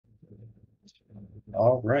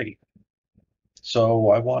All right. So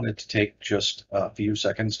I wanted to take just a few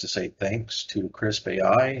seconds to say thanks to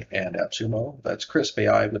Krisp.ai and AppSumo. That's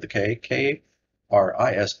Krisp.ai with a K,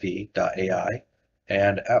 Krisp.ai,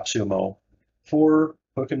 and AppSumo for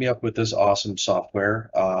hooking me up with this awesome software.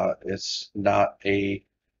 It's not a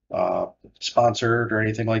uh, sponsored or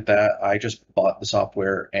anything like that. I just bought the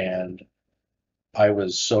software and I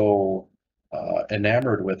was so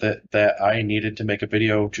enamored with it that I needed to make a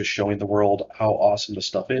video just showing the world how awesome the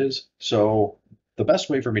stuff is. So the best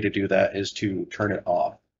way for me to do that is to turn it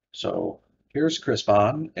off. So here's Crisp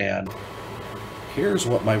on, and here's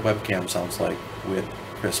what my webcam sounds like with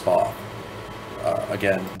Crisp off.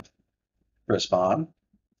 Again, Crisp on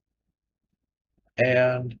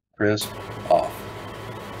and Crisp off.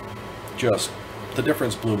 Just the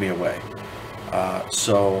difference blew me away.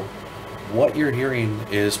 So what you're hearing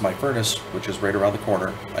is my furnace, which is right around the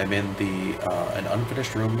corner. I'm in the an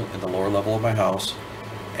unfinished room in the lower level of my house,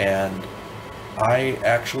 and I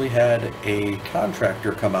actually had a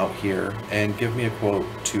contractor come out here and give me a quote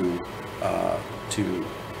uh, to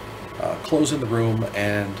close in the room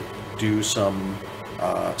and do some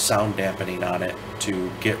sound dampening on it to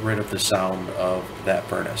get rid of the sound of that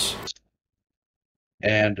furnace.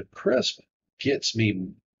 And Crisp gets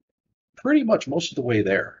me pretty much most of the way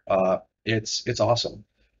there. It's awesome.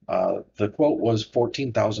 The quote was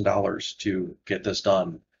 $14,000 to get this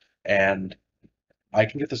done, and I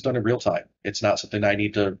can get this done in real time. It's not something I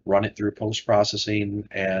need to run it through post processing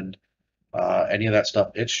and any of that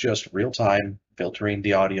stuff. It's just real time filtering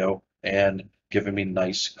the audio and giving me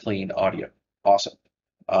nice, clean audio. Awesome.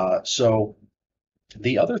 So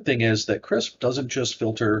the other thing is that Crisp doesn't just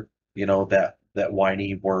filter, that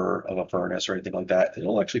whiny whir of a furnace or anything like that.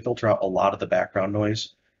 It'll actually filter out a lot of the background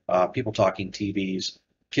noise, people talking, TVs,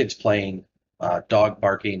 kids playing, dog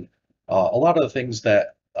barking, a lot of the things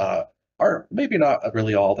that are maybe not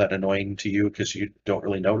really all that annoying to you because you don't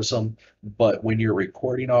really notice them. But when you're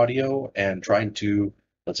recording audio and trying to,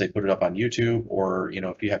 let's say, put it up on YouTube, or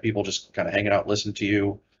if you have people just kind of hanging out, listen to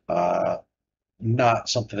you, uh, not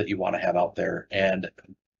something that you want to have out there. And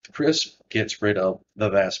Chris gets rid of the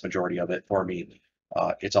vast majority of it for me.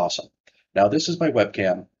 It's awesome. Now, this is my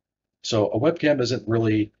webcam. So a webcam isn't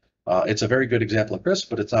really, it's a very good example of Chris,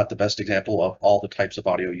 but it's not the best example of all the types of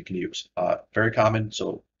audio you can use. Very common.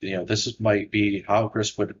 So, might be how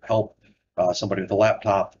Chris would help somebody with a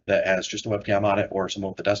laptop that has just a webcam on it, or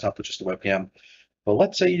someone with a desktop with just a webcam. But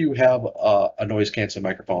let's say you have a noise canceling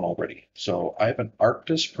microphone already. So I have an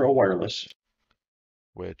Arctis Pro Wireless.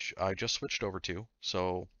 Which I just switched over to.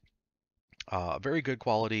 So, very good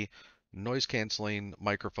quality noise canceling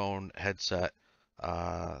microphone headset,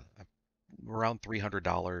 uh, around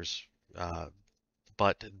 $300. Uh,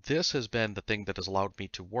 but this has been the thing that has allowed me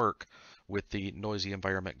to work with the noisy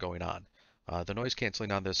environment going on. The noise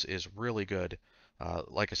canceling on this is really good.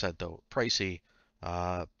 Like I said, though, pricey,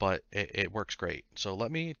 but it works great. So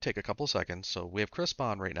let me take a couple of seconds. So we have Crisp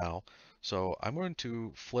on right now. So I'm going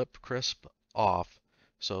to flip Crisp off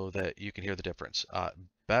so that you can hear the difference.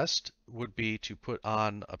 Best would be to put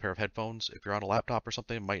on a pair of headphones. If you're on a laptop or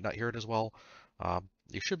something, might not hear it as well.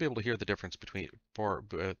 You should be able to hear the difference between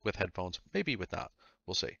with headphones, maybe with not.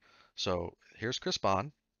 We'll see. So here's Crisp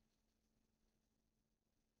on,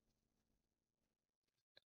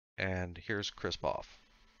 and here's Crisp off.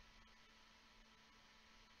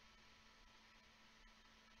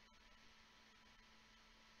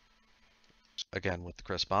 Again with the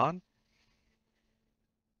Crisp on,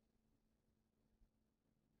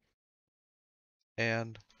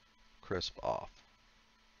 and Crisp off.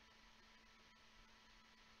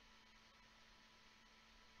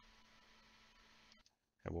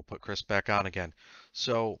 And we'll put Crisp back on again.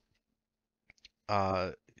 So,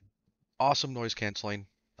 uh, awesome noise canceling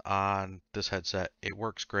on this headset. It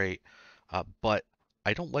works great, but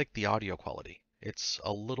I don't like the audio quality. It's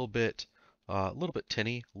a little bit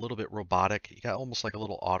tinny, a little bit robotic. You got almost like a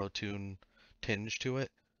little auto tune tinge to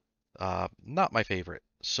it. Not my favorite.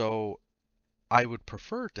 So I would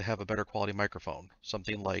prefer to have a better quality microphone,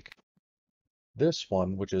 something like this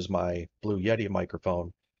one, which is my Blue Yeti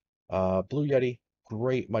microphone. Blue Yeti,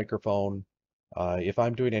 great microphone. If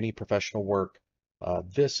I'm doing any professional work,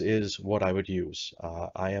 this is what I would use.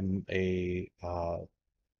 I am a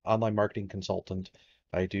online marketing consultant.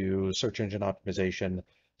 I do search engine optimization.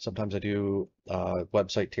 Sometimes I do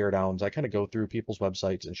website teardowns. I kind of go through people's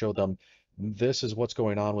websites and show them this is what's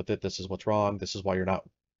going on with it. This is what's wrong. This is why you're not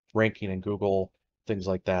ranking in Google, things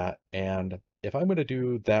like that. And if I'm going to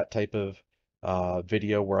do that type of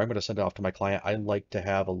video where I'm going to send it off to my client, I like to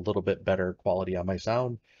have a little bit better quality on my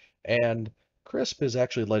sound. And Krisp is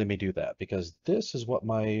actually letting me do that because this is what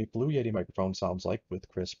my Blue Yeti microphone sounds like with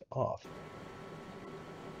Krisp off.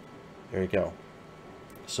 There you go.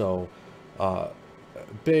 So, uh,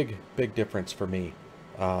 big difference for me.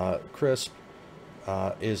 Krisp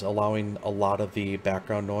is allowing a lot of the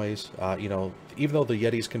background noise. Even though the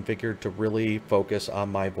Yeti's configured to really focus on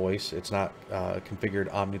my voice, it's not configured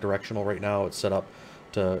omnidirectional right now. It's set up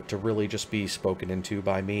to really just be spoken into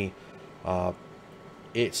by me.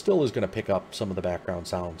 It still is going to pick up some of the background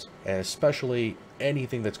sounds, especially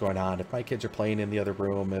anything that's going on. If my kids are playing in the other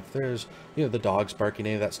room, if there's, the dogs barking,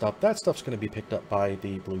 any of that stuff's going to be picked up by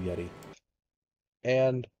the Blue Yeti.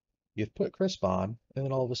 And you put Krisp on, and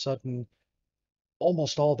then all of a sudden,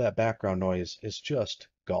 almost all that background noise is just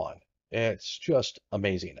gone. It's just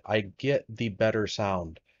amazing. I get the better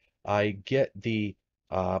sound. I get the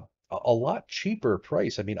a lot cheaper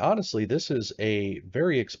price. I mean, honestly, this is a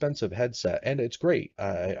very expensive headset, and it's great.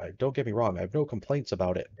 I don't get me wrong. I have no complaints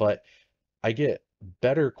about it, but I get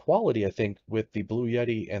better quality, I think, with the Blue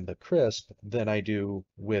Yeti and the Krisp than I do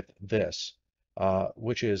with this,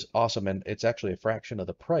 which is awesome. And it's actually a fraction of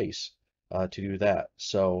the price to do that.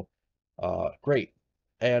 So great.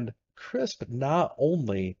 And Krisp not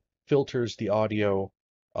only filters the audio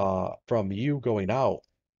from you going out,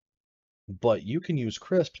 but you can use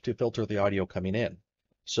Krisp to filter the audio coming in.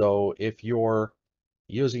 So if you're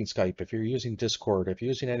using Skype, if you're using Discord, if you're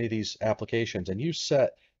using any of these applications and you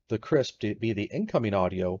set the Krisp to be the incoming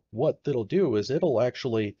audio, what it'll do is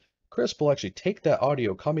Krisp will actually take that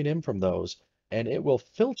audio coming in from those and it will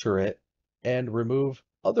filter it and remove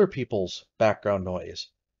other people's background noise,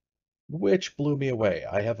 which blew me away.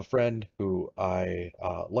 I have a friend who I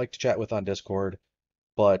like to chat with on Discord,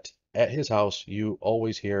 but at his house, you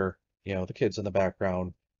always hear, the kids in the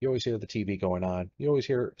background. You always hear the TV going on. You always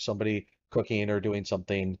hear somebody cooking or doing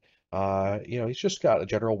something. He's just got a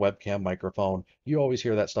general webcam microphone. You always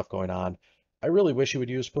hear that stuff going on. I really wish he would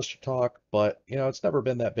use push to talk, but it's never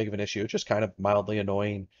been that big of an issue. It's just kind of mildly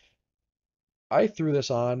annoying. I threw this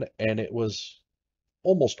on and it was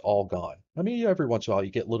almost all gone. I mean, every once in a while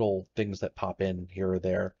you get little things that pop in here or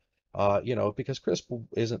there, because Krisp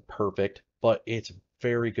isn't perfect, but it's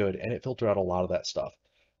very good and it filtered out a lot of that stuff.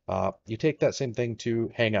 You take that same thing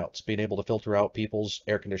to Hangouts, being able to filter out people's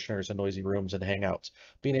air conditioners and noisy rooms in Hangouts,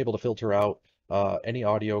 being able to filter out any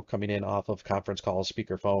audio coming in off of conference calls,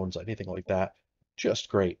 speakerphones, anything like that. Just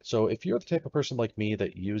great. So if you're the type of person like me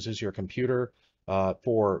that uses your computer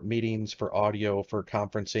for meetings, for audio, for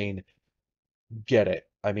conferencing, get it.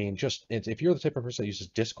 I mean, if you're the type of person that uses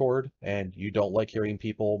Discord and you don't like hearing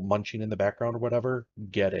people munching in the background or whatever,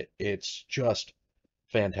 get it. It's just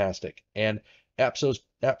fantastic. And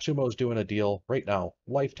AppSumo's doing a deal right now,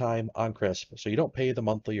 lifetime on Krisp. So you don't pay the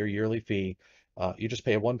monthly or yearly fee. You just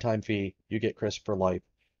pay a one-time fee. You get Krisp for life,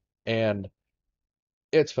 and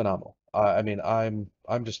it's phenomenal. I mean, I'm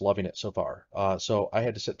just loving it so far. So I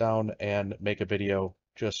had to sit down and make a video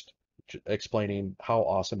just explaining how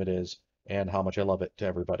awesome it is and how much I love it to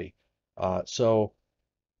everybody. So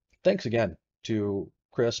thanks again to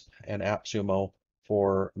Krisp and AppSumo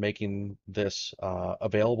for making this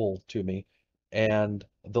available to me. And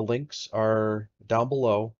the links are down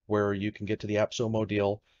below where you can get to the AppSumo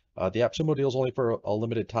deal. The AppSumo deal is only for a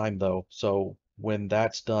limited time though, so when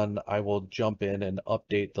that's done, I will jump in and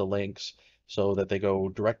update the links so that they go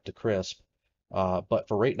direct to Krisp. But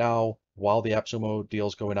for right now, while the AppSumo deal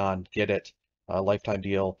is going on, get it, lifetime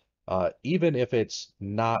deal. Even if it's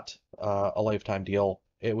not a lifetime deal,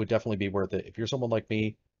 it would definitely be worth it. If you're someone like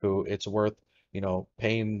me who it's worth,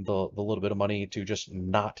 paying the little bit of money to just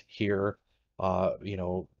not hear,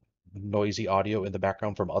 noisy audio in the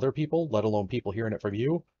background from other people, let alone people hearing it from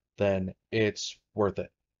you, then it's worth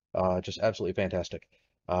it. Just absolutely fantastic.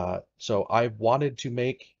 So I wanted to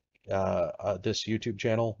make this YouTube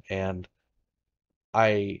channel, and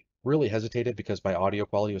I really hesitated because my audio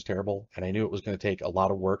quality was terrible, and I knew it was going to take a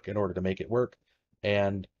lot of work in order to make it work.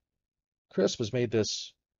 And Krisp has made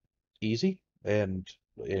this easy and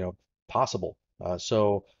possible.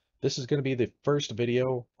 So this is going to be the first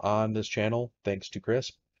video on this channel, thanks to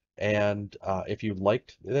Krisp. And if you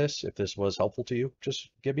liked this, if this was helpful to you,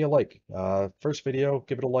 just give me a like. First video,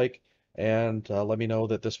 give it a like, and let me know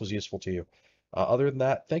that this was useful to you. Other than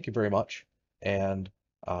that, thank you very much. And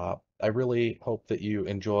I really hope that you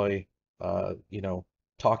enjoy,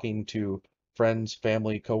 talking to friends,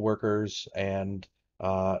 family, coworkers, and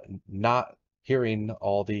not hearing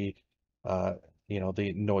all uh,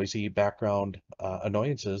 the noisy background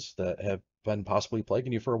annoyances that have been possibly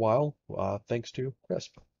plaguing you for a while, thanks to Krisp.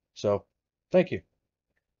 So, thank you.